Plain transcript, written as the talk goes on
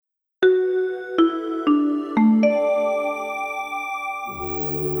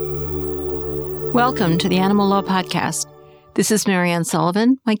Welcome to the Animal Law Podcast. This is Marianne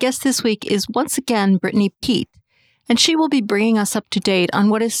Sullivan. My guest this week is once again Brittany Peet, and she will be bringing us up to date on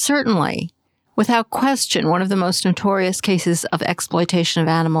what is certainly, without question, one of the most notorious cases of exploitation of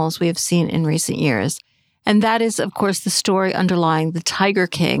animals we have seen in recent years. And that is, of course, the story underlying the Tiger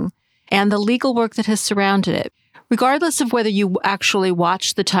King and the legal work that has surrounded it. Regardless of whether you actually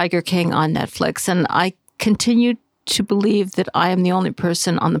watched the Tiger King on Netflix, and I continue to believe that I am the only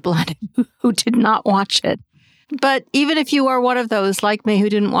person on the planet who did not watch it. But even if you are one of those like me who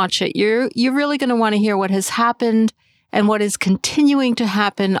didn't watch it, you're really going to want to hear what has happened and what is continuing to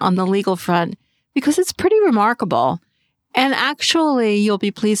happen on the legal front, because it's pretty remarkable. And actually, you'll be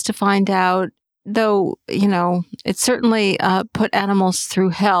pleased to find out, though, it certainly put animals through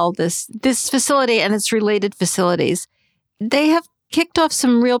hell, this facility and its related facilities. They have kicked off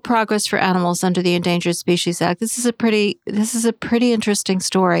some real progress for animals under the Endangered Species Act. This is a pretty interesting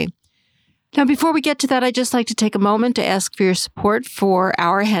story. Now, before we get to that, I'd just like to take a moment to ask for your support for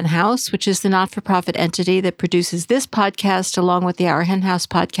Our Hen House, which is the not-for-profit entity that produces this podcast along with the Our Hen House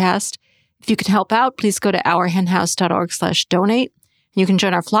podcast. If you can help out, please go to ourhenhouse.org/donate. You can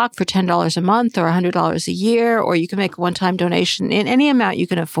join our flock for $10 a month or $100 a year, or you can make a one-time donation in any amount you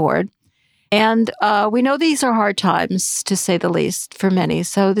can afford. And we know these are hard times, to say the least, for many.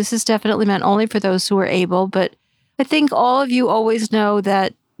 So this is definitely meant only for those who are able. But I think all of you always know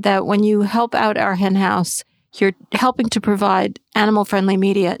that when you help out Our Hen House, you're helping to provide animal-friendly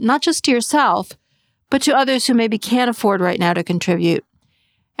media, not just to yourself, but to others who maybe can't afford right now to contribute.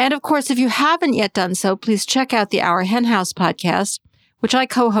 And of course, if you haven't yet done so, please check out the Our Hen House podcast, which I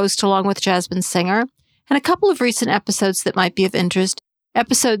co-host along with Jasmine Singer, and a couple of recent episodes that might be of interest.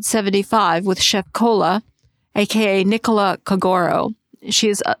 Episode 75 with Chef Kola, a.k.a. Nicola Kagoro. She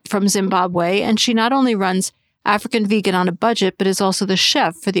is from Zimbabwe, and she not only runs African Vegan on a Budget, but is also the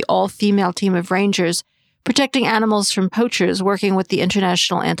chef for the all-female team of rangers protecting animals from poachers working with the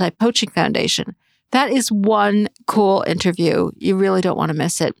International Anti-Poaching Foundation. That is one cool interview. You really don't want to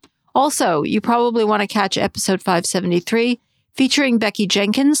miss it. Also, you probably want to catch episode 573, featuring Becky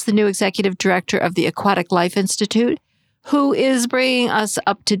Jenkins, the new executive director of the Aquatic Life Institute, who is bringing us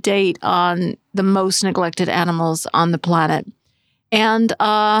up to date on the most neglected animals on the planet. And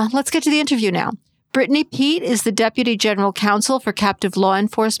let's get to the interview now. Brittany Peet is the Deputy General Counsel for Captive Law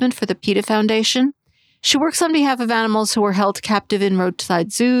Enforcement for the PETA Foundation. She works on behalf of animals who are held captive in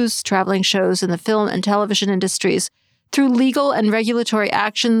roadside zoos, traveling shows, and the film and television industries through legal and regulatory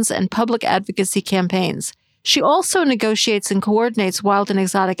actions and public advocacy campaigns. She also negotiates and coordinates wild and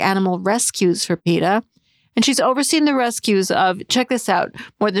exotic animal rescues for PETA. And she's overseen the rescues of, check this out,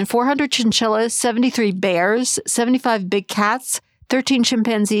 more than 400 chinchillas, 73 bears, 75 big cats, 13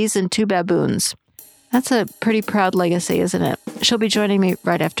 chimpanzees, and 2 baboons. That's a pretty proud legacy, isn't it? She'll be joining me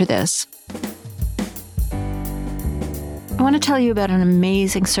right after this. I want to tell you about an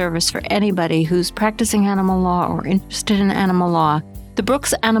amazing service for anybody who's practicing animal law or interested in animal law. The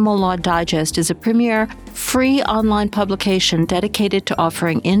Brooks Animal Law Digest is a premier, free online publication dedicated to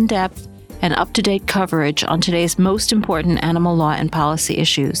offering in-depth and up-to-date coverage on today's most important animal law and policy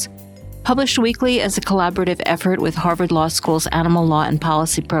issues. Published weekly as a collaborative effort with Harvard Law School's Animal Law and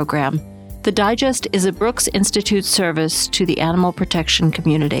Policy program, the Digest is a Brooks Institute service to the animal protection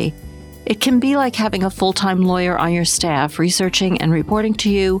community. It can be like having a full-time lawyer on your staff researching and reporting to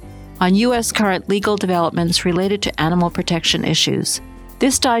you on U.S. current legal developments related to animal protection issues.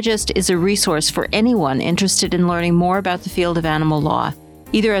 This digest is a resource for anyone interested in learning more about the field of animal law,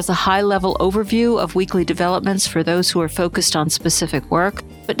 either as a high-level overview of weekly developments for those who are focused on specific work,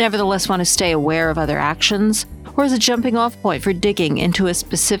 but nevertheless want to stay aware of other actions, or as a jumping-off point for digging into a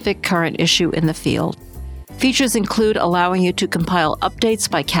specific current issue in the field. Features include allowing you to compile updates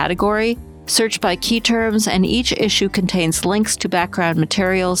by category, search by key terms, and each issue contains links to background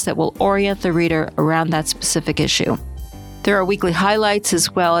materials that will orient the reader around that specific issue. There are weekly highlights as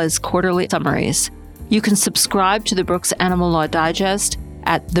well as quarterly summaries. You can subscribe to the Brooks Animal Law Digest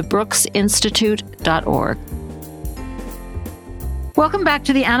at thebrooksinstitute.org. Welcome back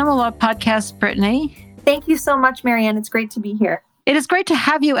to the Animal Law Podcast, Brittany. Thank you so much, Marianne. It's great to be here. It is great to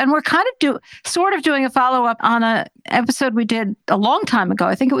have you. And we're kind of doing a follow-up on an episode we did a long time ago.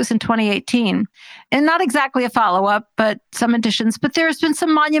 I think it was in 2018. And not exactly a follow-up, but some additions. But there's been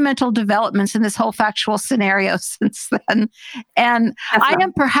some monumental developments in this whole factual scenario since then. And I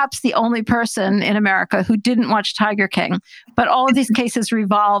am perhaps the only person in America who didn't watch Tiger King. But all of these cases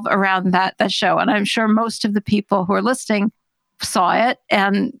revolve around that show. And I'm sure most of the people who are listening saw it.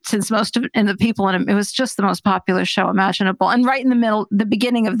 And since most of and the people in it was just the most popular show imaginable. And right in the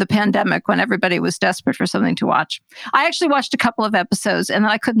beginning of the pandemic, when everybody was desperate for something to watch. I actually watched a couple of episodes and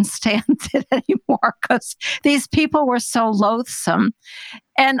then I couldn't stand it anymore because these people were so loathsome.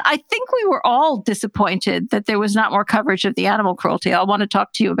 And I think we were all disappointed that there was not more coverage of the animal cruelty. I'll want to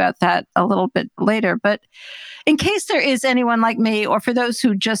talk to you about that a little bit later. But in case there is anyone like me, or for those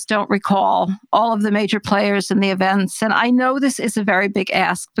who just don't recall all of the major players in the events, and I know this is a very big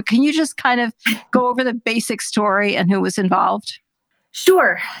ask, but can you just kind of go over the basic story and who was involved?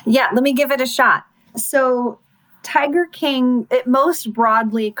 Sure. Yeah, let me give it a shot. So Tiger King, it most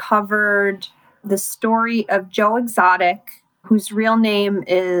broadly covered the story of Joe Exotic, whose real name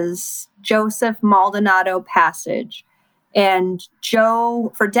is Joseph Maldonado Passage. And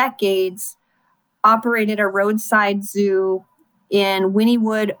Joe, for decades, operated a roadside zoo in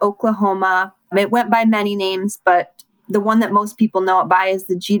Wynnewood, Oklahoma. It went by many names, but the one that most people know it by is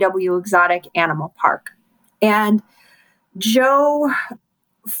the GW Exotic Animal Park. And Joe,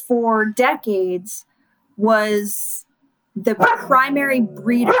 for decades, was the primary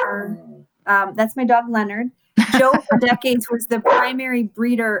breeder. That's my dog, Leonard. Joe, for decades, was the primary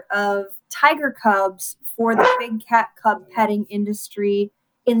breeder of tiger cubs for the big cat cub petting industry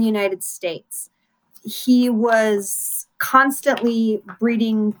in the United States. He was constantly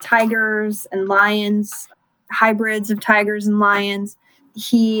breeding tigers and lions, hybrids of tigers and lions.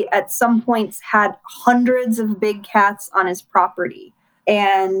 He, at some points, had hundreds of big cats on his property.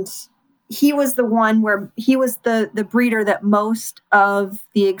 And he was the one where he was the breeder that most of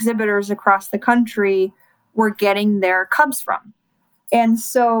the exhibitors across the country were getting their cubs from. And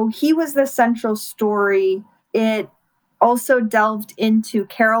so he was the central story. It also delved into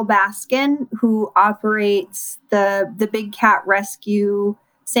Carol Baskin, who operates the Big Cat Rescue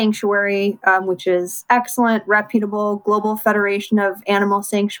Sanctuary, which is excellent, reputable, Global Federation of Animal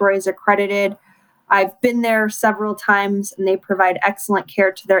Sanctuaries accredited. I've been there several times, and they provide excellent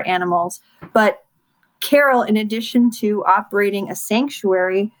care to their animals. But Carol, in addition to operating a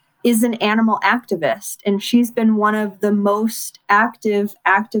sanctuary, is an animal activist, and she's been one of the most active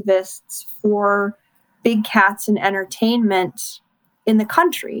activists for big cats and entertainment in the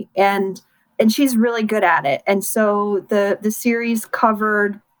country. And she's really good at it. And so the series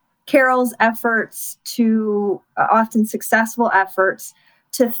covered Carol's efforts to, often successful efforts,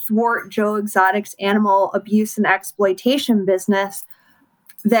 to thwart Joe Exotic's animal abuse and exploitation business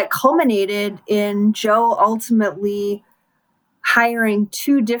that culminated in Joe ultimately hiring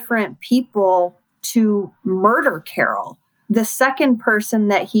two different people to murder Carol. The second person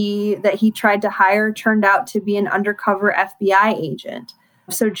that he tried to hire turned out to be an undercover FBI agent.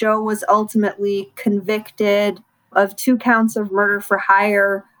 So Joe was ultimately convicted of 2 counts of murder for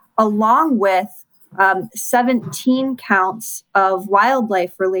hire, along with 17 counts of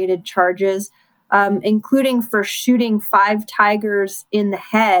wildlife-related charges, including for shooting 5 tigers in the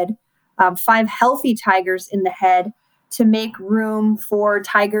head, 5 healthy tigers in the head, to make room for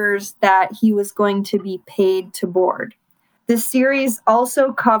tigers that he was going to be paid to board. The series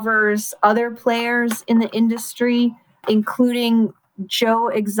also covers other players in the industry, including Joe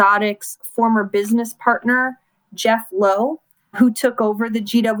Exotic's former business partner, Jeff Lowe, who took over the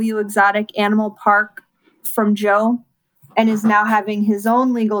GW Exotic Animal Park from Joe and is now having his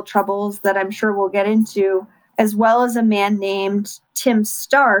own legal troubles that I'm sure we'll get into, as well as a man named Tim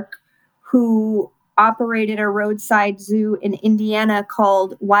Stark, who operated a roadside zoo in Indiana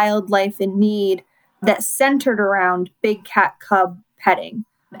called Wildlife in Need that centered around big cat cub petting.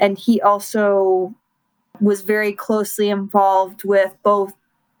 And he also was very closely involved with both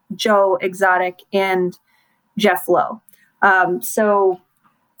Joe Exotic and Jeff Lowe. So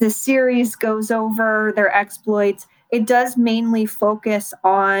the series goes over their exploits. It does mainly focus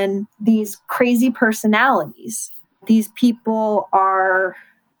on these crazy personalities. These people are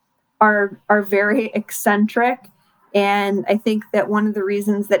very eccentric. And I think that one of the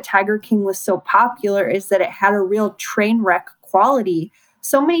reasons that Tiger King was so popular is that it had a real train wreck quality.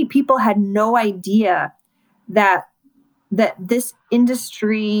 So many people had no idea that this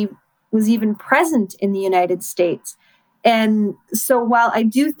industry was even present in the United States. And so while I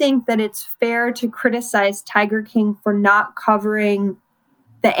do think that it's fair to criticize Tiger King for not covering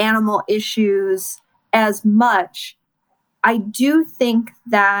the animal issues as much, I do think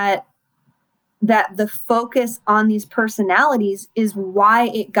that the focus on these personalities is why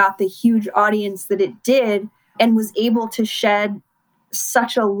it got the huge audience that it did and was able to shed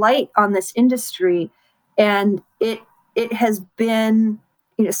such a light on this industry. And it has been,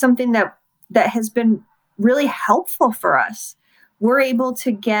 something that has been really helpful for us. We're able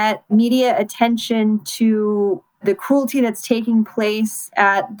to get media attention to the cruelty that's taking place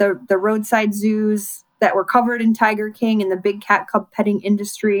at the roadside zoos that were covered in Tiger King and the big cat cub petting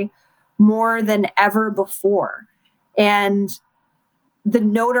industry more than ever before. And the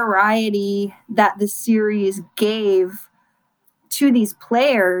notoriety that the series gave to these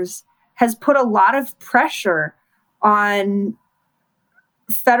players has put a lot of pressure on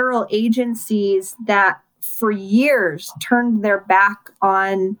federal agencies that for years turned their back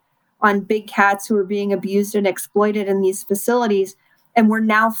on big cats who are being abused and exploited in these facilities. And we're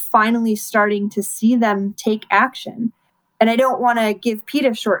now finally starting to see them take action. And I don't want to give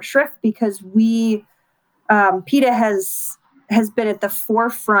PETA short shrift because PETA has been at the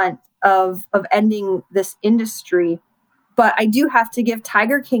forefront of ending this industry. But I do have to give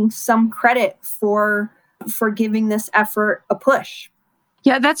Tiger King some credit for giving this effort a push.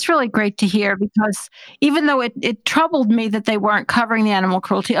 Yeah, that's really great to hear because even though it troubled me that they weren't covering the animal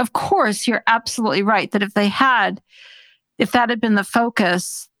cruelty, of course, you're absolutely right that if that had been the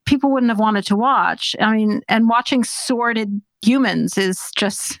focus, people wouldn't have wanted to watch. I mean, and watching sordid humans is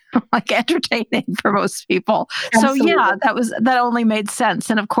just like entertaining for most people. Absolutely. So yeah, that only made sense.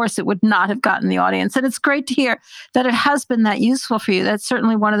 And of course it would not have gotten the audience. And it's great to hear that it has been that useful for you. That's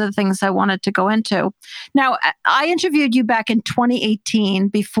certainly one of the things I wanted to go into. Now, I interviewed you back in 2018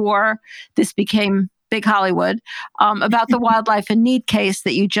 before this became big Hollywood, about the Wildlife in Need case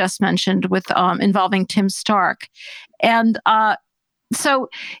that you just mentioned with involving Tim Stark. And so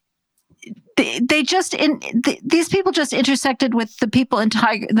these people just intersected with the people in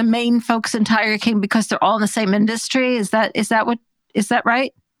the main folks in Tiger King because they're all in the same industry. Is that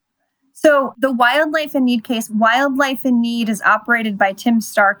right? So the Wildlife in Need case, Wildlife in Need is operated by Tim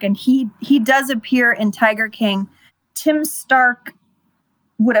Stark, and he does appear in Tiger King. Tim Stark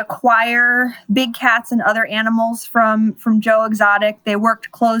would acquire big cats and other animals from Joe Exotic. They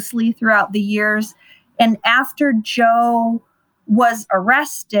worked closely throughout the years. And after Joe was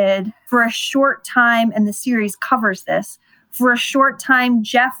arrested for a short time, and the series covers this, for a short time,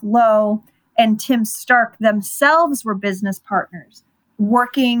 Jeff Lowe and Tim Stark themselves were business partners,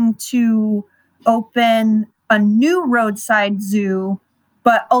 working to open a new roadside zoo,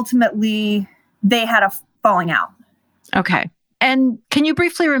 but ultimately they had a falling out. Okay. And can you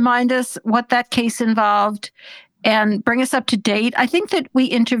briefly remind us what that case involved and bring us up to date? I think that we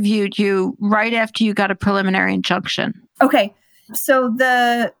interviewed you right after you got a preliminary injunction. Okay. So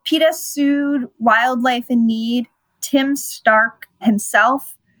the PETA sued Wildlife in Need, Tim Stark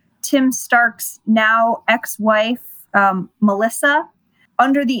himself, Tim Stark's now ex-wife, Melissa,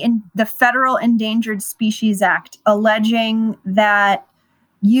 under the Federal Endangered Species Act, alleging that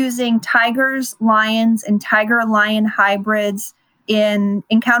using tigers, lions, and tiger-lion hybrids in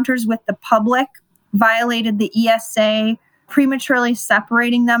encounters with the public violated the ESA, prematurely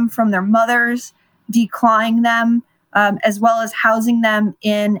separating them from their mothers, declawing them, as well as housing them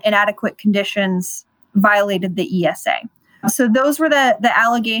in inadequate conditions, violated the ESA. So those were the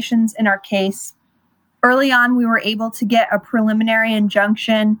allegations in our case. Early on, we were able to get a preliminary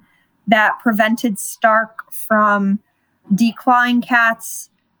injunction that prevented Stark from declawing cats,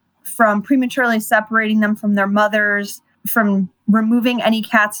 from prematurely separating them from their mothers, from removing any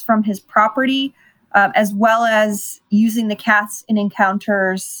cats from his property, as well as using the cats in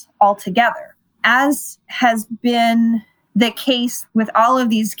encounters altogether. As has been the case with all of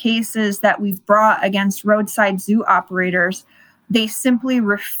these cases that we've brought against roadside zoo operators, they simply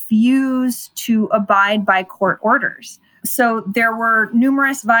refuse to abide by court orders. So there were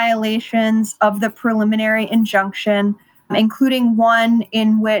numerous violations of the preliminary injunction, including one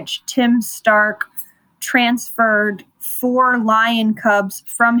in which Tim Stark transferred 4 lion cubs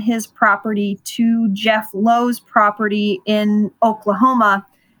from his property to Jeff Lowe's property in Oklahoma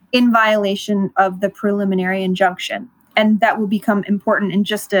in violation of the preliminary injunction. And that will become important in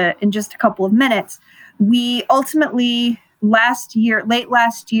just a couple of minutes. We ultimately late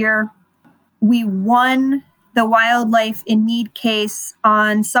last year, we won the Wildlife in Need case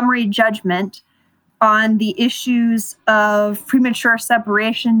on summary judgment on the issues of premature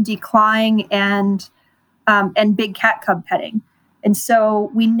separation, declawing, and big cat cub petting. And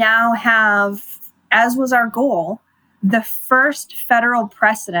so we now have, as was our goal, the first federal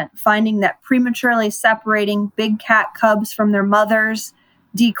precedent finding that prematurely separating big cat cubs from their mothers,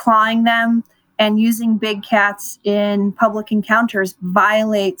 declawing them, and using big cats in public encounters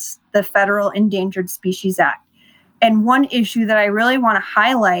violates the Federal Endangered Species Act. And one issue that I really want to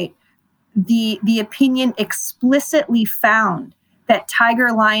highlight, the opinion explicitly found that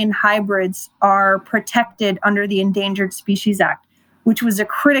tiger-lion hybrids are protected under the Endangered Species Act, which was a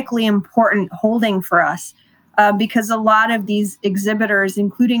critically important holding for us. Because a lot of these exhibitors,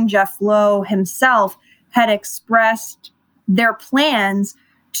 including Jeff Lowe himself, had expressed their plans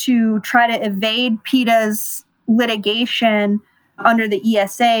to try to evade PETA's litigation under the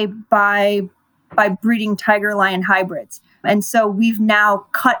ESA by breeding tiger lion hybrids. And so we've now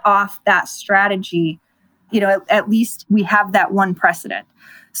cut off that strategy. At least we have that one precedent.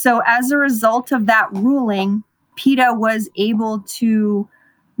 So as a result of that ruling, PETA was able to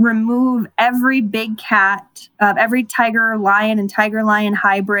remove every big cat, every tiger lion and tiger lion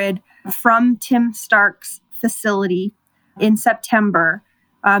hybrid from Tim Stark's facility in September.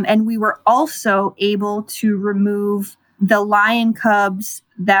 And we were also able to remove the lion cubs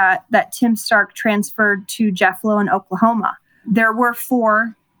that Tim Stark transferred to Jeff Lowe in Oklahoma. There were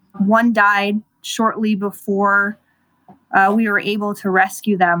 4. One died shortly before we were able to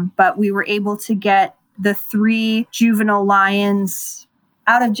rescue them, but we were able to get the 3 juvenile lions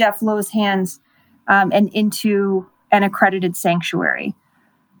out of Jeff Lowe's hands and into an accredited sanctuary.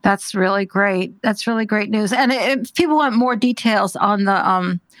 That's really great. That's really great news. And if people want more details on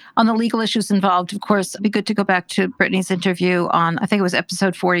the legal issues involved, of course, it'd be good to go back to Brittany's interview on, I think it was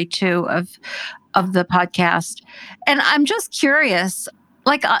episode 42 of the podcast. And I'm just curious,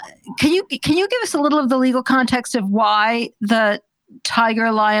 can you give us a little of the legal context of why the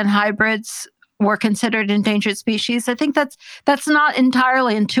tiger lion hybrids were considered endangered species? I think that's not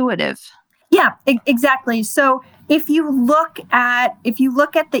entirely intuitive. Yeah, exactly. So if you look at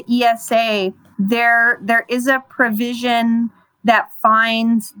the ESA, there is a provision that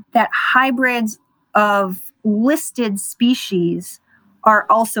finds that hybrids of listed species are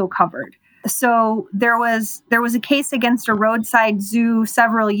also covered. So there was a case against a roadside zoo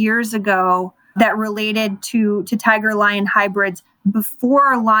several years ago that related to tiger lion hybrids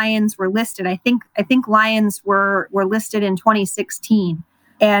before lions were listed. I think lions were listed in 2016.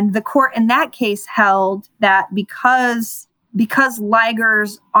 And the court in that case held that because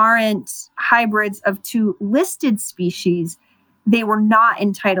ligers aren't hybrids of 2 listed species, they were not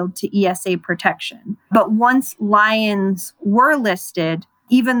entitled to ESA protection. But once lions were listed,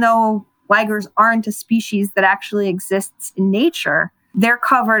 even though ligers aren't a species that actually exists in nature, they're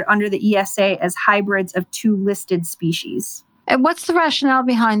covered under the ESA as hybrids of 2 listed species. And what's the rationale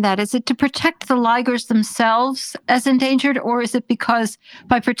behind that? Is it to protect the ligers themselves as endangered, or is it because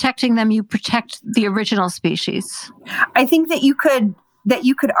by protecting them, you protect the original species? I think that you could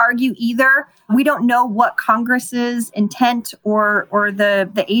argue either. We don't know what Congress's intent or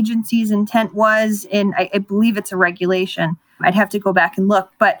the agency's intent was in, I believe it's a regulation. I'd have to go back and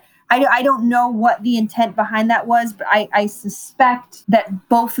look, but I don't know what the intent behind that was, but I suspect that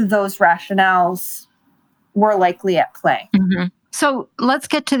both of those rationales were likely at play. Mm-hmm. So let's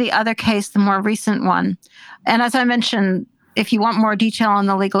get to the other case, the more recent one. And as I mentioned, if you want more detail on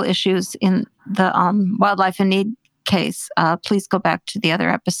the legal issues in the Wildlife in Need case, please go back to the other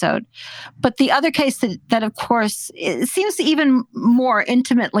episode. But the other case that of course, it seems even more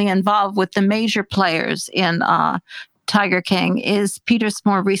intimately involved with the major players in Tiger King is PETA's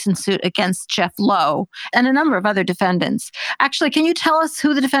more recent suit against Jeff Lowe and a number of other defendants. Actually, can you tell us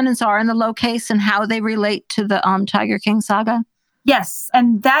who the defendants are in the Lowe case and how they relate to the Tiger King saga? Yes,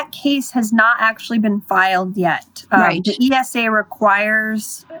 and that case has not actually been filed yet. Right. The ESA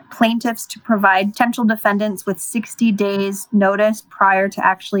requires plaintiffs to provide potential defendants with 60 days notice prior to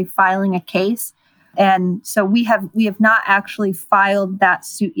actually filing a case. And so we have not actually filed that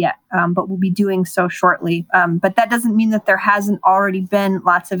suit yet, but we'll be doing so shortly. But that doesn't mean that there hasn't already been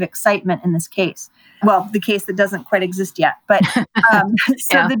lots of excitement in this case. Well, the case that doesn't quite exist yet. But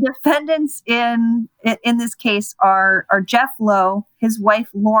The defendants in this case are Jeff Lowe, his wife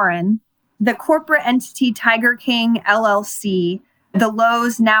Lauren, the corporate entity Tiger King LLC. The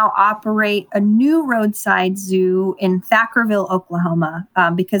Lowes now operate a new roadside zoo in Thackerville, Oklahoma,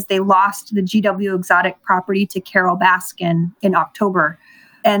 because they lost the GW Exotic property to Carol Baskin in October.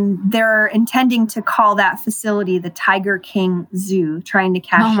 And they're intending to call that facility the Tiger King Zoo, trying to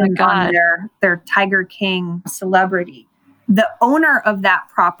cash in on their Tiger King celebrity. The owner of that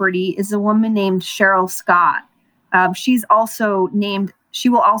property is a woman named Cheryl Scott. She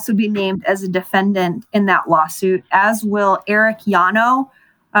will also be named as a defendant in that lawsuit, as will Eric Yano,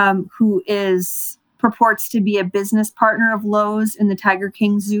 who purports to be a business partner of Lowe's in the Tiger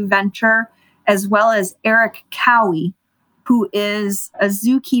King Zoo venture, as well as Eric Cowie, who is a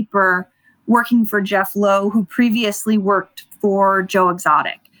zookeeper working for Jeff Lowe, who previously worked for Joe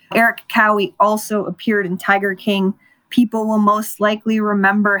Exotic. Eric Cowie also appeared in Tiger King. People will most likely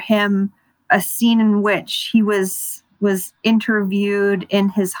remember him, a scene in which he was interviewed in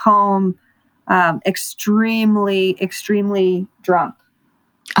his home, extremely, extremely drunk.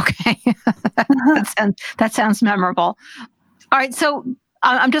 Okay. That sounds memorable. All right. So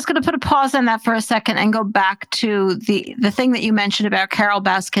I'm just going to put a pause on that for a second and go back to the thing that you mentioned about Carol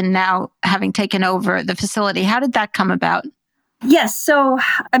Baskin now having taken over the facility. How did that come about? Yes. So,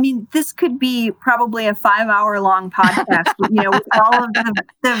 I mean, this could be probably a 5-hour long podcast, with all of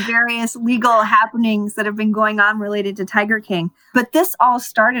the various legal happenings that have been going on related to Tiger King. But this all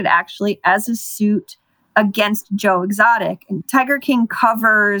started actually as a suit against Joe Exotic. And Tiger King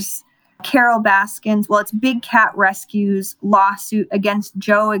covers Carol Baskin's, it's Big Cat Rescue's lawsuit against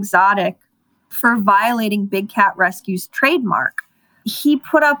Joe Exotic for violating Big Cat Rescue's trademark. He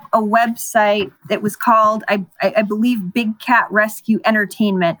put up a website that was called, I believe, Big Cat Rescue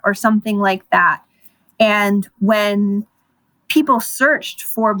Entertainment or something like that. And when people searched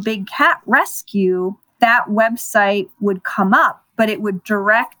for Big Cat Rescue, that website would come up, but it would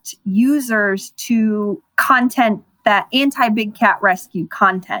direct users to content, that anti-Big Cat Rescue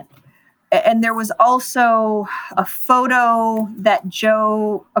content. And there was also a photo that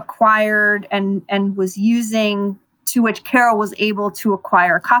Joe acquired and was using, to which Carol was able to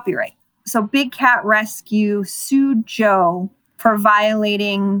acquire a copyright. So Big Cat Rescue sued Joe for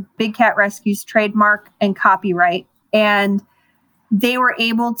violating Big Cat Rescue's trademark and copyright. And they were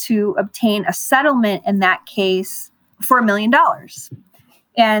able to obtain a settlement in that case for $1 million.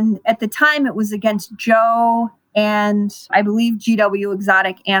 And at the time, it was against Joe and I believe GW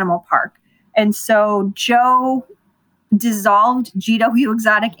Exotic Animal Park. And so Joe dissolved GW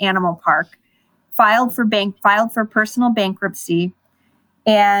Exotic Animal Park, filed for personal bankruptcy,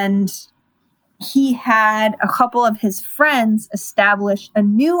 and he had a couple of his friends establish a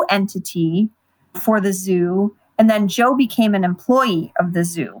new entity for the zoo, and then Joe became an employee of the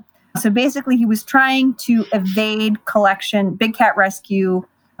zoo. So basically, he was trying to evade collection, Big Cat Rescue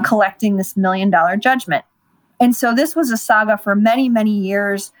collecting this $1 million judgment. And so this was a saga for many, many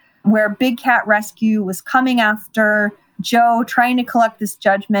years where Big Cat Rescue was coming after Joe, trying to collect this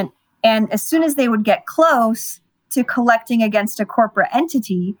judgment. And as soon as they would get close to collecting against a corporate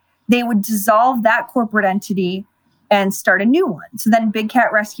entity, they would dissolve that corporate entity and start a new one. So then Big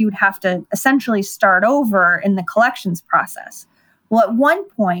Cat Rescue would have to essentially start over in the collections process. Well, at one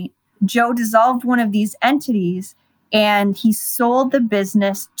point, Joe dissolved one of these entities and he sold the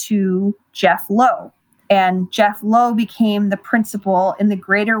business to Jeff Lowe. And Jeff Lowe became the principal in the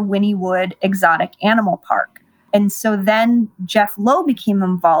Greater Wynnewood Exotic Animal Park. And so then Jeff Lowe became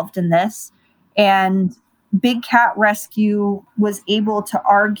involved in this, and Big Cat Rescue was able to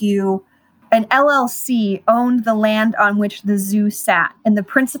argue an LLC owned the land on which the zoo sat. And the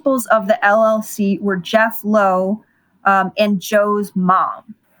principals of the LLC were Jeff Lowe and Joe's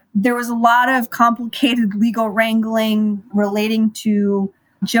mom. There was a lot of complicated legal wrangling relating to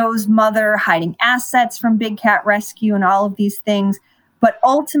Joe's mother hiding assets from Big Cat Rescue and all of these things. But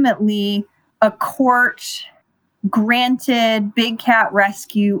ultimately, a court granted Big Cat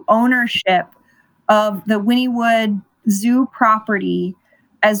Rescue ownership of the Wynnewood Zoo property,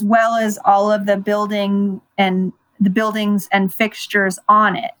 as well as all of the buildings and fixtures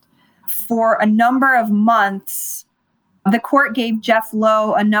on it. For a number of months, the court gave Jeff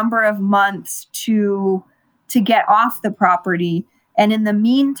Lowe a number of months to get off the property. And in the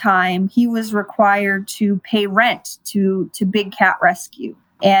meantime, he was required to pay rent to Big Cat Rescue.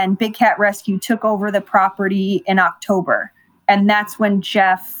 And Big Cat Rescue took over the property in October. And that's when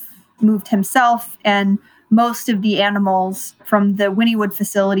Jeff moved himself and most of the animals from the Wynnewood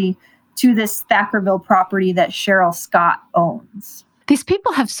facility to this Thackerville property that Cheryl Scott owns. These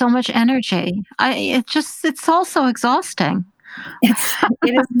people have so much energy. It's all so exhausting. It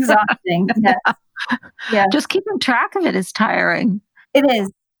is exhausting. Yes. Yeah. Just keeping track of it is tiring. It is.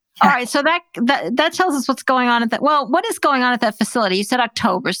 All right. So that tells us what's going on what is going on at that facility? You said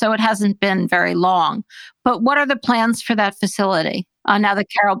October, so it hasn't been very long. But what are the plans for that facility now that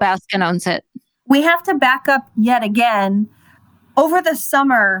Carol Baskin owns it? We have to back up yet again. Over the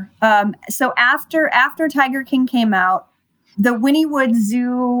summer, so after Tiger King came out, the Wynnewood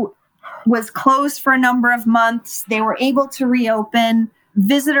Zoo was closed for a number of months. They were able to reopen.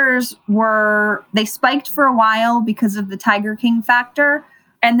 Visitors they spiked for a while because of the Tiger King factor,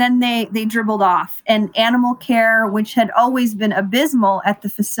 and then they dribbled off. And animal care, which had always been abysmal at the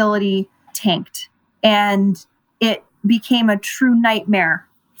facility, tanked. And it became a true nightmare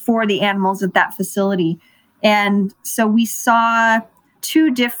for the animals at that facility. And so we saw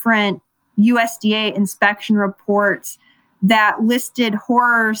 2 different USDA inspection reports that listed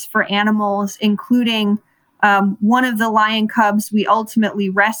horrors for animals, including one of the lion cubs we ultimately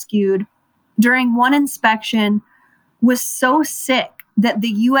rescued during one inspection was so sick that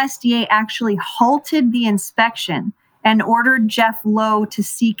the USDA actually halted the inspection and ordered Jeff Lowe to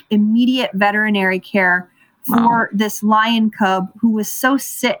seek immediate veterinary care for this lion cub who was so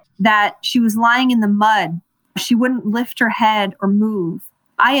sick that she was lying in the mud. She wouldn't lift her head or move.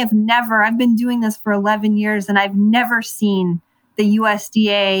 I've been doing this for 11 years, and I've never seen the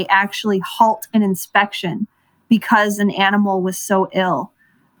USDA actually halt an inspection because an animal was so ill.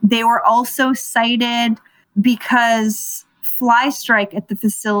 They were also cited because fly strike at the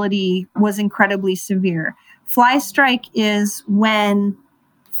facility was incredibly severe. Fly strike is when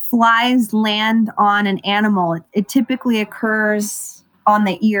flies land on an animal. It typically occurs on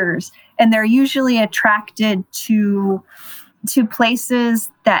the ears, and they're usually attracted to places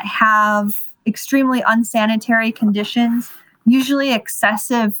that have extremely unsanitary conditions, usually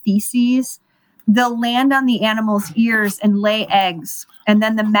excessive feces. They'll land on the animal's ears and lay eggs, and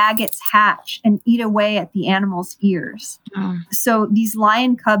then the maggots hatch and eat away at the animal's ears. So these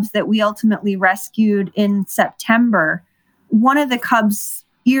lion cubs that we ultimately rescued in September, one of the cubs'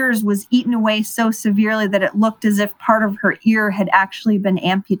 ears was eaten away so severely that it looked as if part of her ear had actually been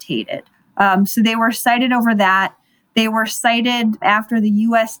amputated. So they were cited over that. They were cited after the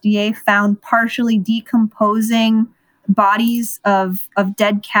USDA found partially decomposing bodies of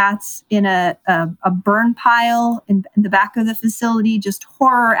dead cats in a burn pile in the back of the facility, just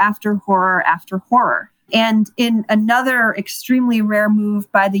horror after horror after horror. And in another extremely rare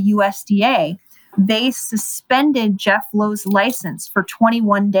move by the USDA, they suspended Jeff Lowe's license for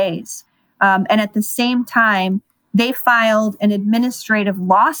 21 days. And at the same time, they filed an administrative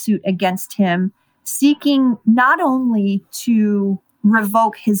lawsuit against him, seeking not only to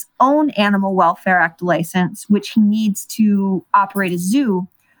revoke his own Animal Welfare Act license, which he needs to operate a zoo,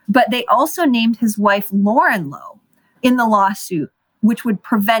 but they also named his wife Lauren Lowe in the lawsuit, which would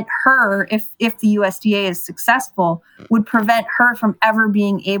prevent her, if the USDA is successful, would prevent her from ever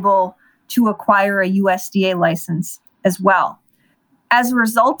being able to acquire a USDA license as well. As a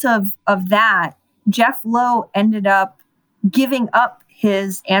result of that, Jeff Lowe ended up giving up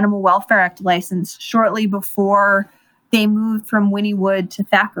his Animal Welfare Act license shortly before they moved from Wynnewood to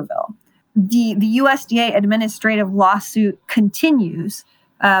Thackerville. The USDA administrative lawsuit continues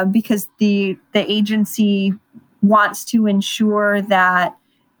because the agency wants to ensure that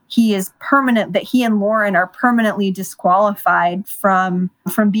he and Lauren are permanently disqualified from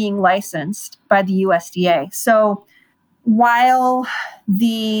being licensed by the USDA. So while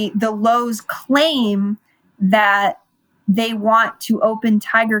the Lowes claim that they want to open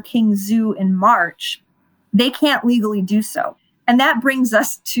Tiger King Zoo in March, they can't legally do so. And that brings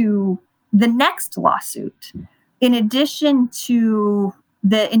us to the next lawsuit. In addition to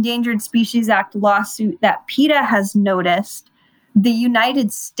the Endangered Species Act lawsuit that PETA has noticed, the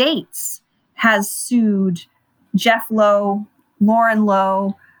United States has sued Jeff Lowe, Lauren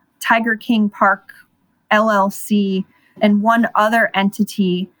Lowe, Tiger King Park LLC, and one other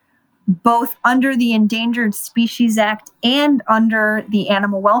entity, both under the Endangered Species Act and under the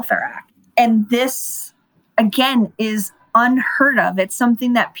Animal Welfare Act. And this, again, is unheard of. It's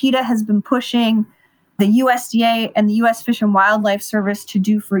something that PETA has been pushing the USDA and the U.S. Fish and Wildlife Service to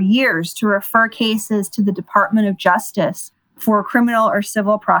do for years, to refer cases to the Department of Justice for criminal or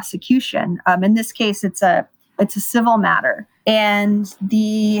civil prosecution. In this case, it's a civil matter. And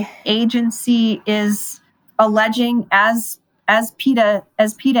the agency is alleging, as PETA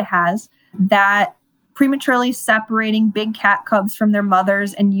has, that prematurely separating big cat cubs from their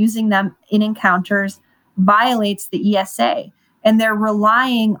mothers and using them in encounters violates the ESA. And they're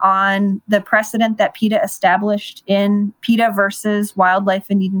relying on the precedent that PETA established in PETA versus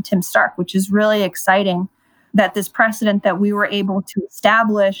Wildlife and Eden Tim Stark, which is really exciting that this precedent that we were able to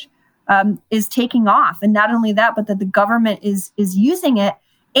establish is taking off. And not only that, but that the government is using it,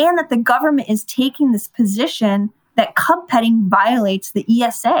 and that the government is taking this position that cub petting violates the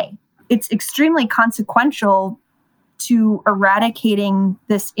ESA. It's extremely consequential to eradicating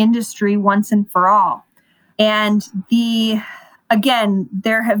this industry once and for all. And again,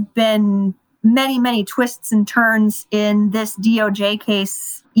 there have been many, many twists and turns in this DOJ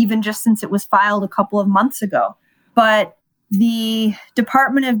case, even just since it was filed a couple of months ago. But the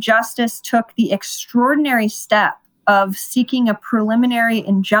Department of Justice took the extraordinary step of seeking a preliminary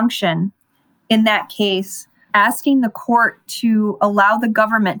injunction in that case, asking the court to allow the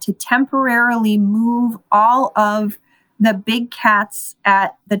government to temporarily move all of the big cats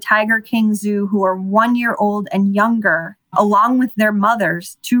at the Tiger King Zoo who are 1 year old and younger, along with their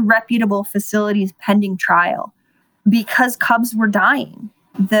mothers, to reputable facilities pending trial, because cubs were dying.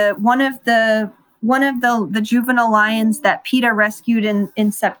 One of the juvenile lions that PETA rescued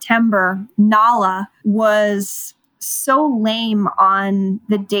in September, Nala, was so lame on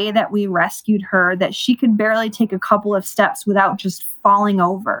the day that we rescued her that she could barely take a couple of steps without just falling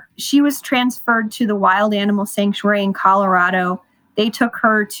over. She was transferred to the Wild Animal Sanctuary in Colorado. They took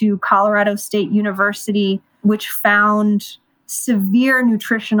her to Colorado State University, which found severe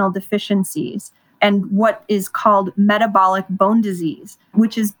nutritional deficiencies and what is called metabolic bone disease,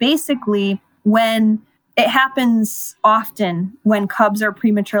 which is basically when it happens often when cubs are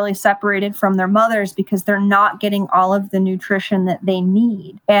prematurely separated from their mothers because they're not getting all of the nutrition that they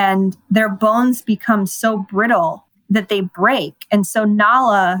need. And their bones become so brittle that they break. And so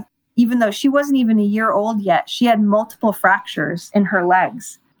Nala, even though she wasn't even a year old yet, she had multiple fractures in her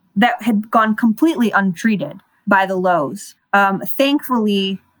legs that had gone completely untreated by the Lowe's.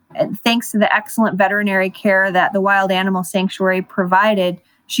 Thankfully, and thanks to the excellent veterinary care that the Wild Animal Sanctuary provided,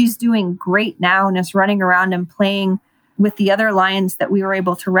 she's doing great now and is running around and playing with the other lions that we were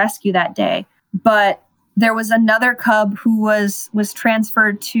able to rescue that day. But there was another cub who was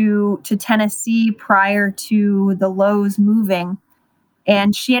transferred to Tennessee prior to the Lowe's moving,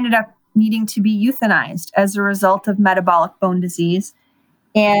 and she ended up needing to be euthanized as a result of metabolic bone disease.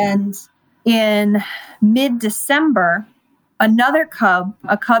 And in mid-December, another cub,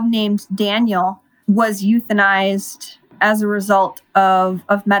 a cub named Daniel, was euthanized as a result of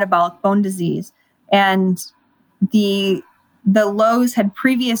metabolic bone disease. And the Lowe's had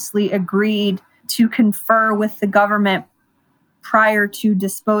previously agreed to confer with the government prior to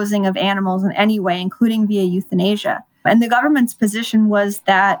disposing of animals in any way, including via euthanasia. And the government's position was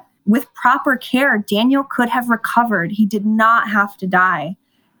that with proper care, Daniel could have recovered. He did not have to die.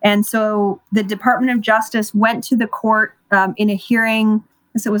 And so the Department of Justice went to the court in a hearing,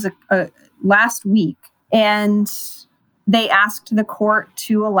 it was last week, and they asked the court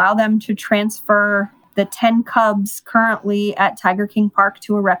to allow them to transfer the 10 cubs currently at Tiger King Park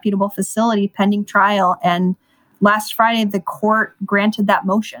to a reputable facility pending trial. And last Friday, the court granted that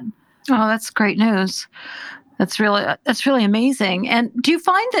motion. Oh, that's great news. That's really amazing. And do you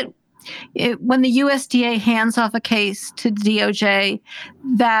find that when the USDA hands off a case to DOJ,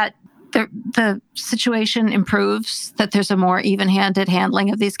 that the situation improves, that there's a more even-handed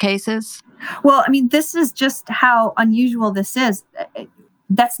handling of these cases? Well, I mean, this is just how unusual this is.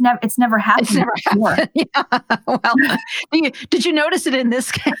 It's never happened before. Yeah. Well, did you notice it in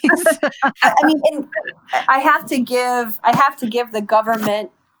this case? I mean, I have to give the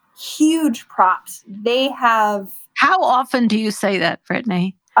government huge props. They have. How often do you say that,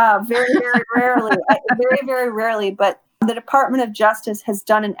 Brittany? Very, very rarely. Very, very rarely. But the Department of Justice has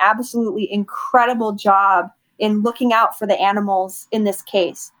done an absolutely incredible job in looking out for the animals in this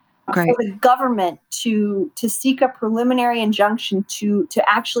case. Great. For the government to seek a preliminary injunction to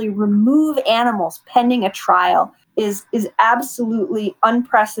actually remove animals pending a trial is absolutely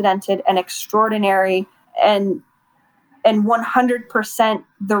unprecedented and extraordinary and 100%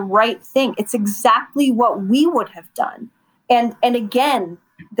 the right thing. It's exactly what we would have done. And again,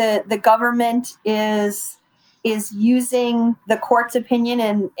 the government is using the court's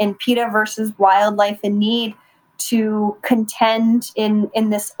opinion in PETA versus Wildlife in Need to contend in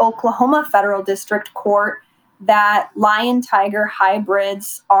this Oklahoma federal district court that lion-tiger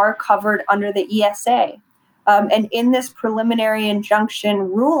hybrids are covered under the ESA. And in this preliminary injunction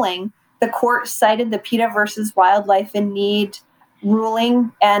ruling, the court cited the PETA versus Wildlife in Need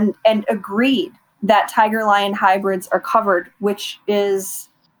ruling and agreed that tiger-lion hybrids are covered, which is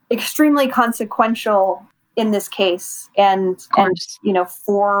extremely consequential in this case and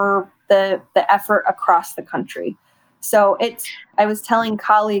for the effort across the country. So I was telling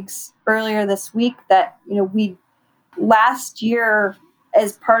colleagues earlier this week that, we last year,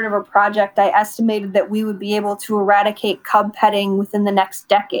 as part of a project, I estimated that we would be able to eradicate cub petting within the next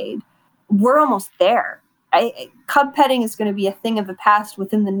decade. We're almost there. Cub petting is going to be a thing of the past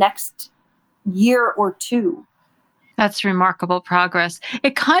within the next year or two. That's remarkable progress.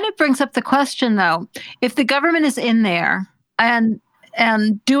 It kind of brings up the question, though, if the government is in there and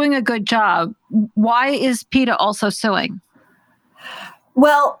doing a good job, why is PETA also suing?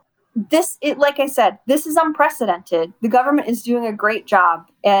 Well, like I said, this is unprecedented. The government is doing a great job,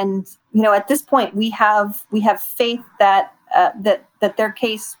 and at this point, we have faith that their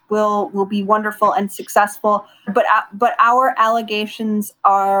case will be wonderful and successful. But our allegations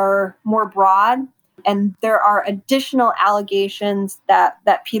are more broad, and there are additional allegations that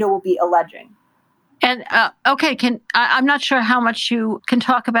PETA will be alleging. And okay, I'm not sure how much you can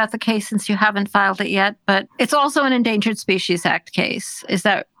talk about the case since you haven't filed it yet, but it's also an Endangered Species Act case.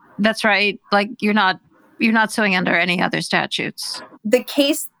 That's right? Like you're not suing under any other statutes. The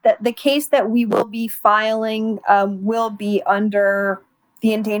case that we will be filing will be under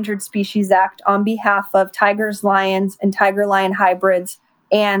the Endangered Species Act on behalf of tigers, lions, and tiger-lion hybrids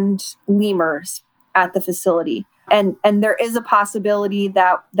and lemurs at the facility. And there is a possibility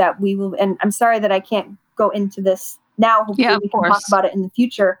that we will, and I'm sorry that I can't go into this now. Hopefully we can talk about it in the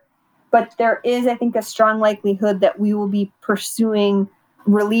future. But there is, I think, a strong likelihood that we will be pursuing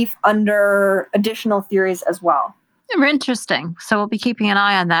relief under additional theories as well. Interesting. So we'll be keeping an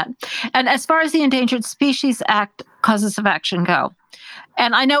eye on that. And as far as the Endangered Species Act causes of action go,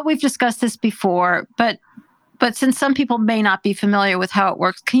 and I know we've discussed this before, but since some people may not be familiar with how it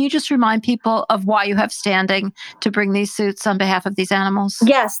works, can you just remind people of why you have standing to bring these suits on behalf of these animals?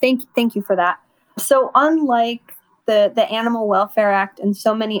 Yes, thank you for that. So unlike the Animal Welfare Act and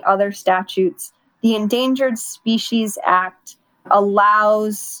so many other statutes, the Endangered Species Act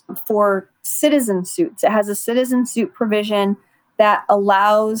allows for citizen suits. It has a citizen suit provision that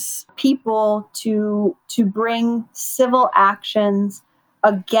allows people to bring civil actions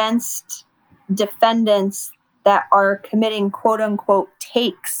against defendants that are committing quote unquote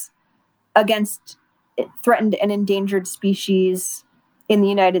takes against threatened and endangered species in the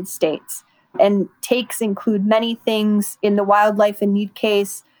United States. And takes include many things. In the wildlife in need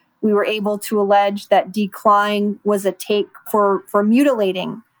case, we were able to allege that decline was a take for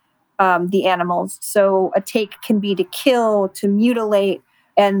mutilating the animals. So a take can be to kill, to mutilate,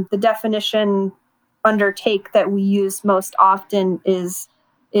 and the definition under take that we use most often is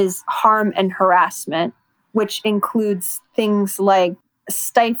harm and harassment, which includes things like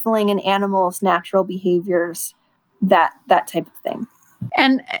stifling an animal's natural behaviors, that type of thing.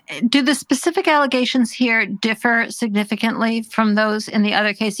 And do the specific allegations here differ significantly from those in the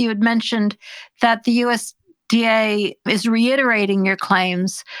other case? You had mentioned that the USDA is reiterating your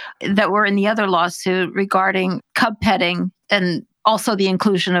claims that were in the other lawsuit regarding cub petting and also the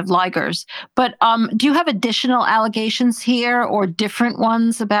inclusion of ligers. But do you have additional allegations here or different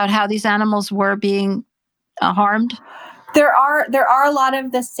ones about how these animals were being harmed? There are a lot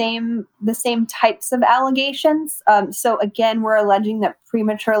of the same types of allegations. So again, we're alleging that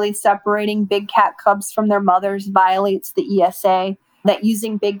prematurely separating big cat cubs from their mothers violates the ESA, that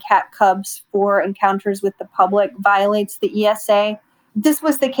using big cat cubs for encounters with the public violates the ESA. This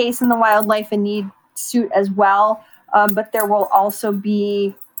was the case in the wildlife in need suit as well, but there will also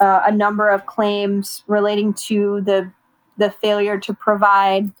be a number of claims relating to the failure to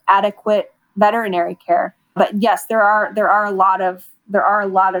provide adequate veterinary care. But yes, there are a lot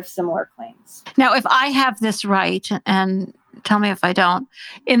of similar claims. Now, if I have this right, and tell me if I don't,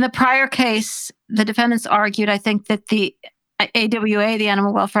 in the prior case, the defendants argued, I think, that the AWA, the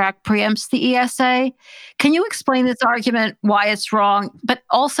Animal Welfare Act, preempts the ESA. Can you explain this argument, why it's wrong, but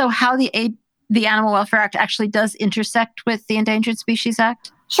also how the Animal Welfare Act actually does intersect with the Endangered Species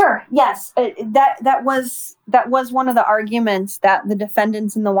Act? Sure. Yes, that was one of the arguments that the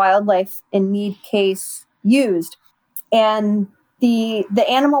defendants in the wildlife in need case used. And the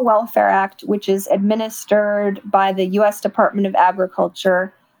Animal Welfare Act, which is administered by the U.S. Department of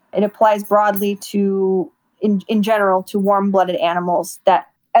Agriculture, it applies broadly to, in general, to warm-blooded animals. That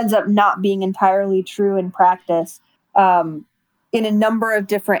ends up not being entirely true in practice in a number of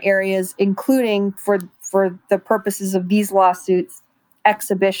different areas, including for the purposes of these lawsuits,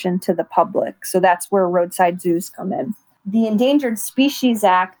 exhibition to the public. So that's where roadside zoos come in. The Endangered Species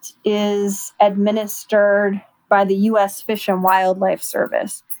Act is administered by the U.S. Fish and Wildlife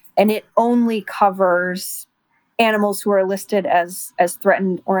Service, and it only covers animals who are listed as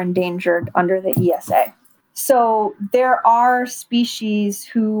threatened or endangered under the ESA. So there are species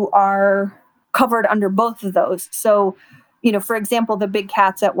who are covered under both of those. So, for example, the big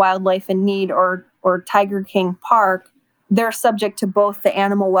cats at Wildlife in Need or Tiger King Park, they're subject to both the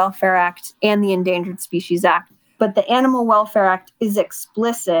Animal Welfare Act and the Endangered Species Act. But the Animal Welfare Act is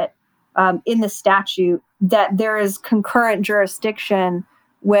explicit in the statute that there is concurrent jurisdiction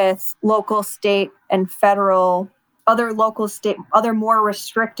with local, state, and federal, other more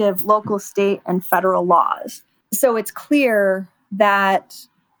restrictive local, state, and federal laws. So it's clear that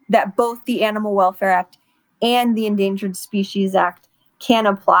both the Animal Welfare Act and the Endangered Species Act can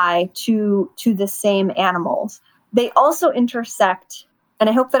apply to the same animals. They also intersect, and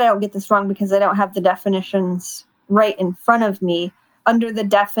I hope that I don't get this wrong because I don't have the definitions right in front of me, under the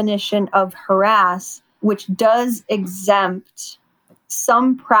definition of harass, which does exempt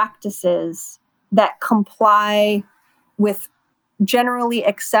some practices that comply with generally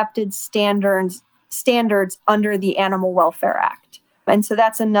accepted standards under the Animal Welfare Act. And so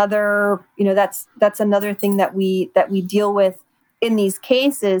that's another, that's another thing that we deal with in these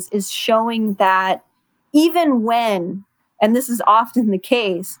cases, is showing that even when, and this is often the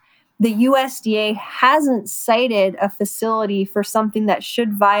case, the USDA hasn't cited a facility for something that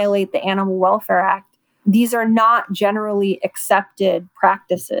should violate the Animal Welfare Act, these are not generally accepted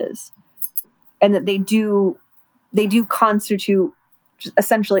practices, and that they do they do constitute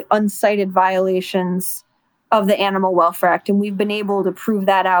essentially uncited violations of the Animal Welfare Act. And we've been able to prove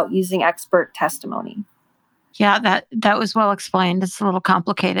that out using expert testimony. Yeah, that was well explained. It's a little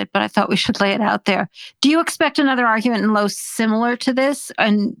complicated, but I thought we should lay it out there. Do you expect another argument in Lowe similar to this?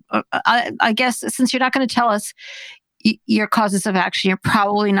 And I guess since you're not going to tell us your causes of action, you're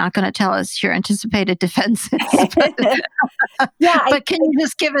probably not going to tell us your anticipated defenses. But can you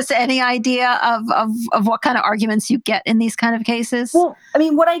just give us any idea of what kind of arguments you get in these kind of cases? Well, I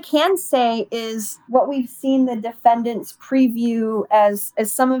mean, what I can say is what we've seen the defendants preview as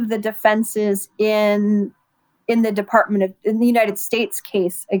some of the defenses in the United States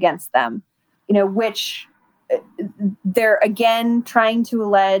case against them, which they're again trying to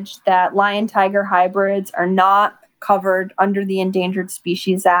allege that lion-tiger hybrids are not covered under the Endangered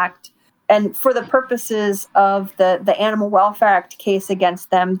Species Act. And for the purposes of the Animal Welfare Act case against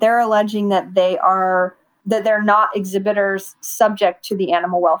them, they're alleging that they're not exhibitors subject to the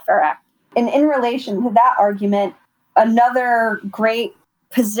Animal Welfare Act. And in relation to that argument, another great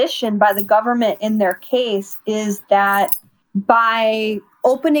position by the government in their case is that by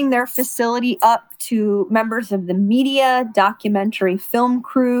opening their facility up to members of the media, documentary film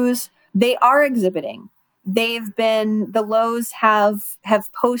crews, they are exhibiting. The Lowes have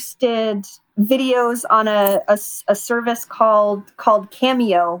posted videos on a service called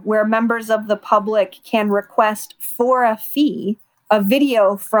Cameo, where members of the public can request for a fee a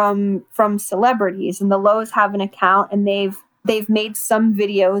video from celebrities. And the Lowes have an account, and they've made some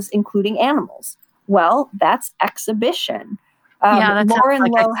videos including animals. Well, that's exhibition. Lauren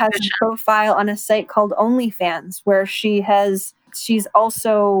Lowe has a profile on a site called OnlyFans, where she's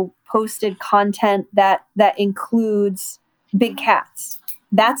also posted content that includes big cats.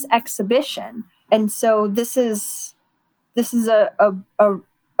 That's exhibition. And so this is a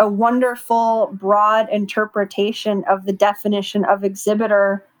wonderful broad interpretation of the definition of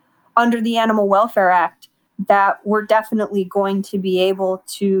exhibitor under the Animal Welfare Act that we're definitely going to be able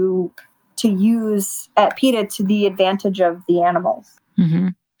to use at PETA to the advantage of the animals. Mm-hmm.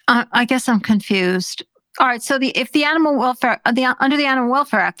 I guess I'm confused. All right, so under the Animal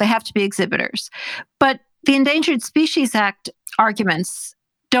Welfare Act, they have to be exhibitors, but the Endangered Species Act arguments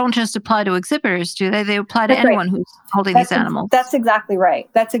don't just apply to exhibitors, do they? They apply to anyone who's holding these animals. That's exactly right.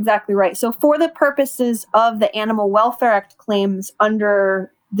 So for the purposes of the Animal Welfare Act claims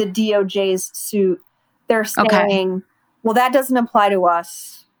under the DOJ's suit, they're saying, well, that doesn't apply to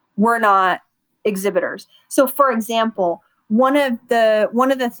us. We're not exhibitors. So, for example, one of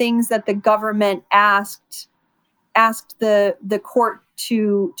the things that the government asked the court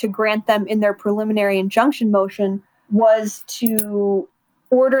to grant them in their preliminary injunction motion was to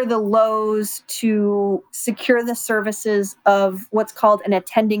order the Lowes to secure the services of what's called an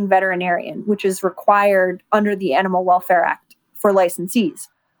attending veterinarian, which is required under the Animal Welfare Act for licensees.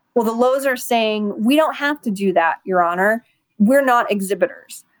 Well, the Lowes are saying, we don't have to do that, Your Honor. We're not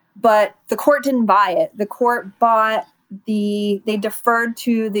exhibitors. But the court didn't buy it. The court they deferred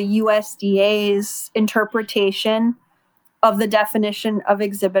to the USDA's interpretation of the definition of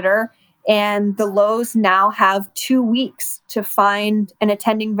exhibitor. And the Lowes now have 2 weeks to find an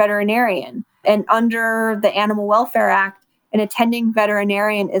attending veterinarian. And under the Animal Welfare Act, an attending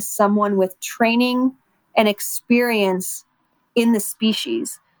veterinarian is someone with training and experience in the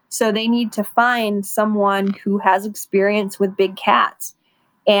species. So they need to find someone who has experience with big cats.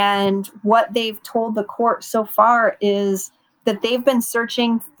 And what they've told the court so far is that they've been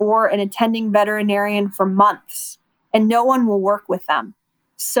searching for an attending veterinarian for months, and no one will work with them.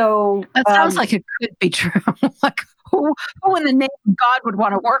 So that sounds like it could be true. Like who in the name of God would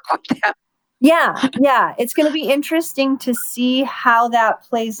want to work with them? Yeah. It's going to be interesting to see how that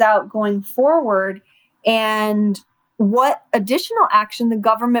plays out going forward and what additional action the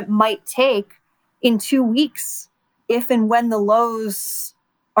government might take in 2 weeks if and when the Lowes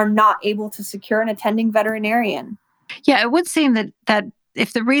are not able to secure an attending veterinarian. Yeah, it would seem that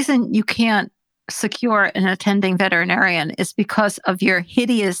if the reason you can't secure an attending veterinarian is because of your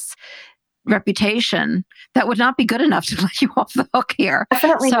hideous reputation, that would not be good enough to let you off the hook here.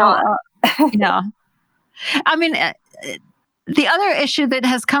 Definitely not. I mean, the other issue that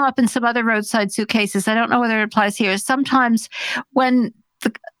has come up in some other roadside suit cases, I don't know whether it applies here, is sometimes when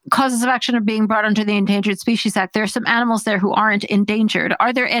the causes of action are being brought under the Endangered Species Act, there are some animals there who aren't endangered.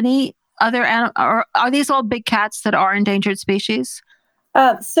 Are there any other or are these all big cats that are endangered species?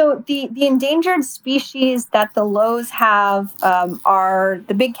 So the endangered species that the Lowes have are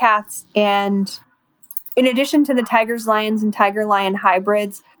the big cats, and in addition to the tigers, lions, and tiger-lion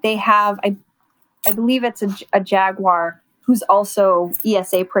hybrids, they have, I believe it's a jaguar who's also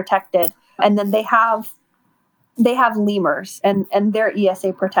ESA protected, and then they have they have lemurs and they're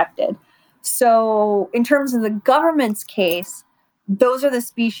ESA protected. So in terms of the government's case, those are the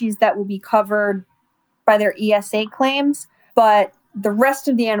species that will be covered by their ESA claims, but the rest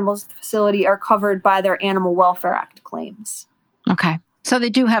of the animals at the facility are covered by their Animal Welfare Act claims. Okay. So they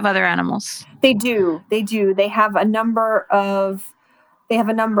do have other animals. They do. They have a number of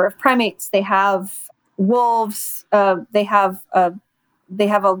primates. They have wolves. They have a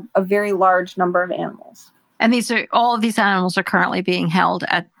very large number of animals. And all of these animals are currently being held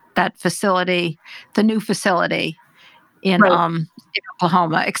at that facility, the new facility in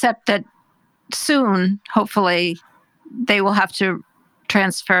Oklahoma, except that soon, hopefully, they will have to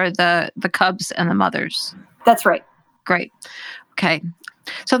transfer the cubs and the mothers. That's right. Great. Okay.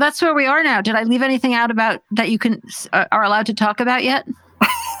 So that's where we are now. Did I leave anything out about that you are allowed to talk about yet?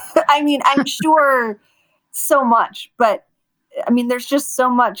 I mean, I'm sure so much, but I mean, there's just so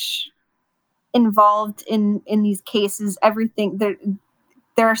much involved in these cases. Everything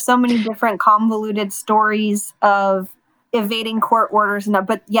there are so many different convoluted stories of evading court orders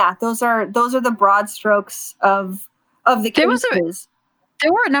but yeah, those are the broad strokes of the cases.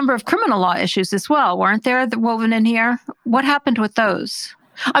 There were a number of criminal law issues as well, weren't there, woven in here? What happened with those?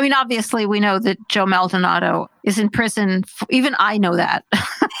 I mean, obviously, we know that Joe Maldonado is in prison. Even I know that.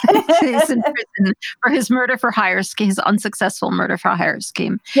 He's in prison for his his unsuccessful murder for hire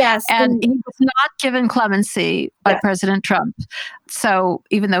scheme. Yes. And he was not given clemency by President Trump. So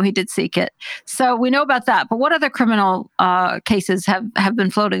even though he did seek it. So we know about that. But what other criminal cases have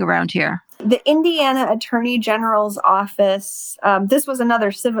been floating around here? The Indiana Attorney General's office, this was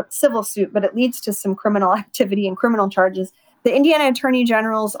another civil suit, but it leads to some criminal activity and criminal charges. The Indiana Attorney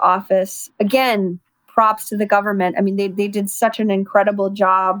General's office, again, props to the government. I mean, they did such an incredible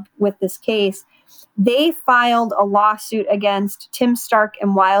job with this case. They filed a lawsuit against Tim Stark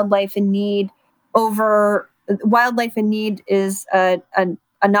and Wildlife in Need over Wildlife in Need is a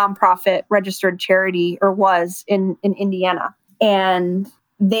nonprofit registered charity, or was in Indiana. And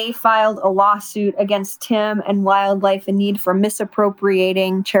they filed a lawsuit against Tim and Wildlife in Need for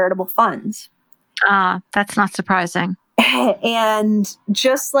misappropriating charitable funds. That's not surprising. And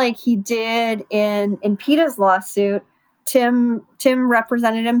just like he did in PETA's lawsuit, Tim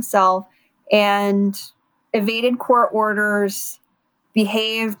represented himself and evaded court orders,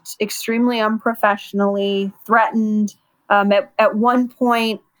 behaved extremely unprofessionally, threatened. At one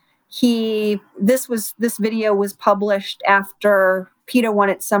point, this video was published after PETA won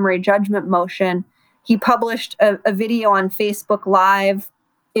its summary judgment motion. He published a video on Facebook Live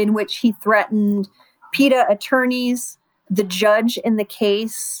in which he threatened PETA attorneys, the judge in the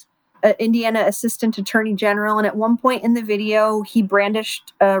case, Indiana Assistant Attorney General, and at one point in the video, he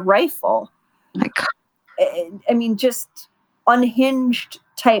brandished a rifle. My God. I mean, just unhinged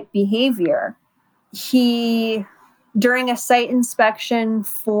type behavior. During a site inspection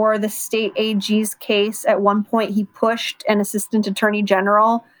for the state AG's case, at one point he pushed an assistant attorney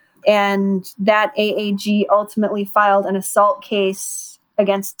general, and that AAG ultimately filed an assault case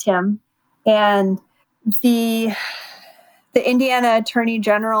against Tim. And the Indiana Attorney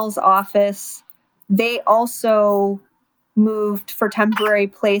General's office, they also moved for temporary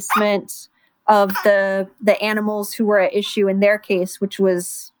placement of the animals who were at issue in their case, which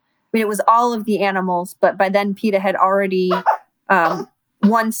was, I mean, it was all of the animals, but by then PETA had already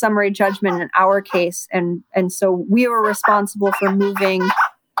won summary judgment in our case. And so we were responsible for moving.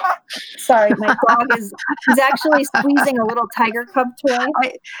 Sorry, my dog is actually squeezing a little tiger cub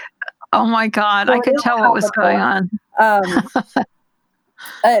toy. Oh my God, so I could tell what was going on.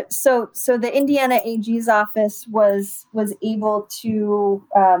 So the Indiana AG's office was able to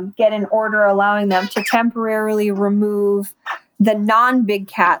get an order allowing them to temporarily remove the non-big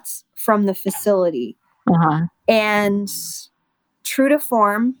cats from the facility. Uh-huh. And true to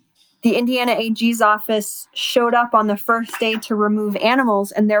form, the Indiana AG's office showed up on the first day to remove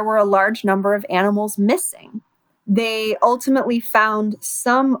animals, and there were a large number of animals missing. They ultimately found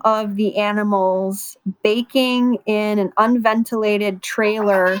some of the animals baking in an unventilated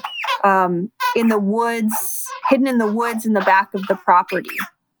trailer in the woods, hidden in the woods in the back of the property.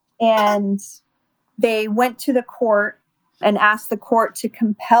 And they went to the court and asked the court to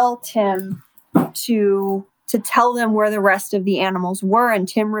compel Tim to tell them where the rest of the animals were, and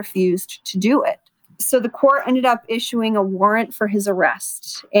Tim refused to do it. So the court ended up issuing a warrant for his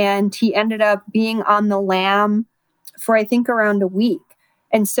arrest, and he ended up being on the lam for, I think, around a week.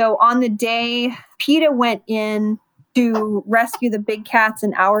 And so on the day, PETA went in to rescue the big cats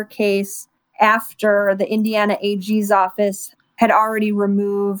in our case after the Indiana AG's office had already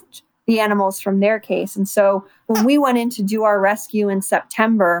removed the animals from their case. And so when we went in to do our rescue in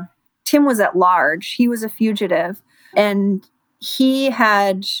September, Tim was at large. He was a fugitive, and he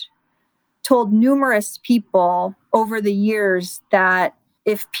had told numerous people over the years that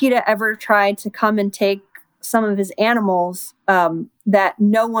if PETA ever tried to come and take some of his animals, that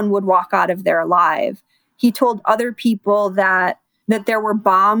no one would walk out of there alive. He told other people that there were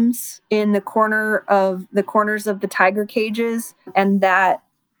bombs in the corners of the tiger cages, and that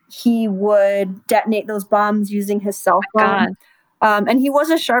he would detonate those bombs using his cell phone. And he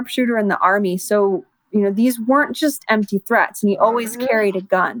was a sharpshooter in the Army, so these weren't just empty threats, and he always carried a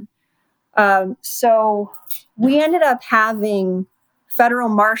gun. So we ended up having federal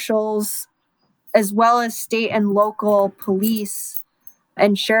marshals, as well as state and local police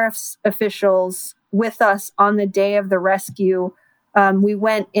and sheriff's officials with us on the day of the rescue. We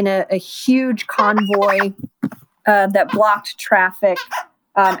went in a huge convoy that blocked traffic,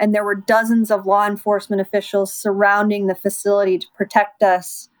 and there were dozens of law enforcement officials surrounding the facility to protect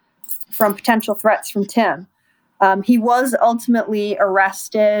us from potential threats from Tim. He was ultimately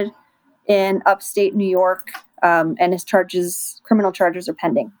arrested in upstate New York, and his criminal charges are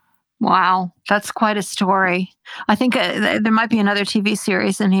pending. Wow, that's quite a story. I think there might be another TV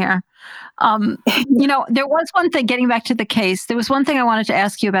series in here. There was one thing, getting back to the case, there was one thing I wanted to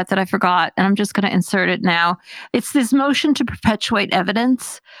ask you about that I forgot, and I'm just going to insert it now. It's this motion to perpetuate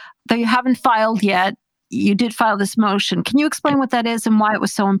evidence that you haven't filed yet. You did file this motion. Can you explain what that is and why it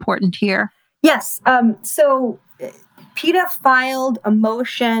was so important here? Yes. So PETA filed a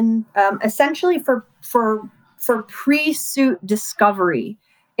motion essentially for pre-suit discovery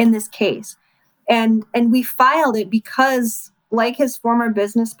in this case. And we filed it because, like his former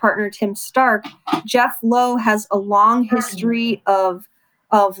business partner, Tim Stark, Jeff Lowe has a long history of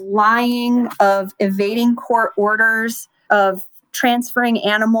lying, of evading court orders, of transferring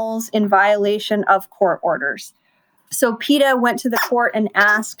animals in violation of court orders. So PETA went to the court and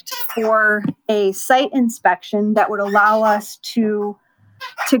asked for a site inspection that would allow us to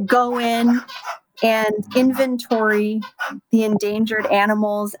go in and inventory the endangered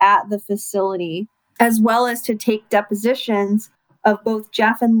animals at the facility, as well as to take depositions of both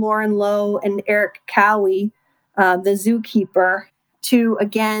Jeff and Lauren Lowe and Eric Cowie, the zookeeper, to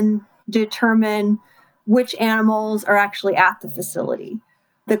again determine which animals are actually at the facility.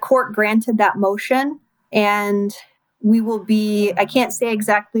 The court granted that motion, and we will be, I can't say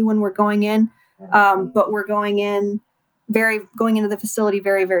exactly when we're going in, but we're going into the facility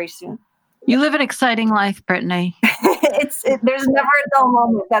very, very soon. You live an exciting life, Brittany. There's never a dull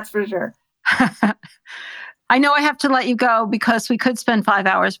moment, that's for sure. I know I have to let you go because we could spend 5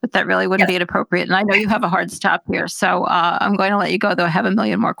 hours, but that really wouldn't be inappropriate. And I know you have a hard stop here. So I'm going to let you go, though I have a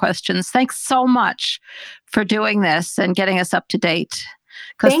million more questions. Thanks so much for doing this and getting us up to date.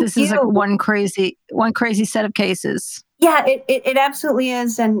 Because this is one crazy set of cases. Yeah, it absolutely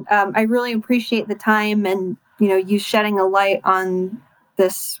is. And I really appreciate the time and, you shedding a light on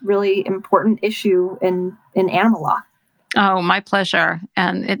this really important issue in animal law. Oh, my pleasure.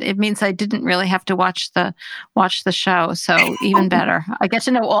 And it means I didn't really have to watch the show. So even better. I get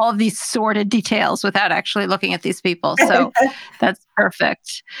to know all of these sordid details without actually looking at these people. So that's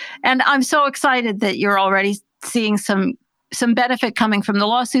perfect. And I'm so excited that you're already seeing some benefit coming from the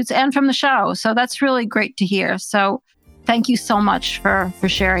lawsuits and from the show. So that's really great to hear. So thank you so much for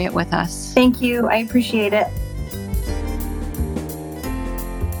sharing it with us. Thank you. I appreciate it.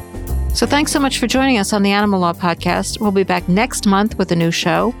 So thanks so much for joining us on the Animal Law Podcast. We'll be back next month with a new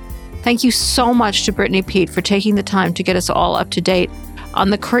show. Thank you so much to Brittany Peet for taking the time to get us all up to date on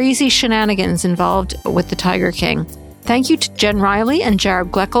the crazy shenanigans involved with the Tiger King. Thank you to Jen Riley and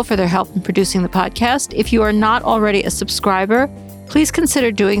Jared Gleckel for their help in producing the podcast. If you are not already a subscriber, please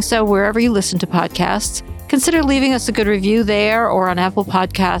consider doing so wherever you listen to podcasts. Consider leaving us a good review there or on Apple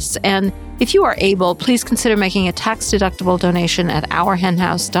Podcasts. And if you are able, please consider making a tax-deductible donation at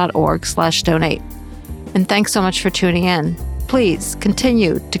ourhenhouse.org/donate. And thanks so much for tuning in. Please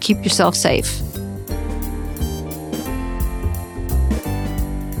continue to keep yourself safe.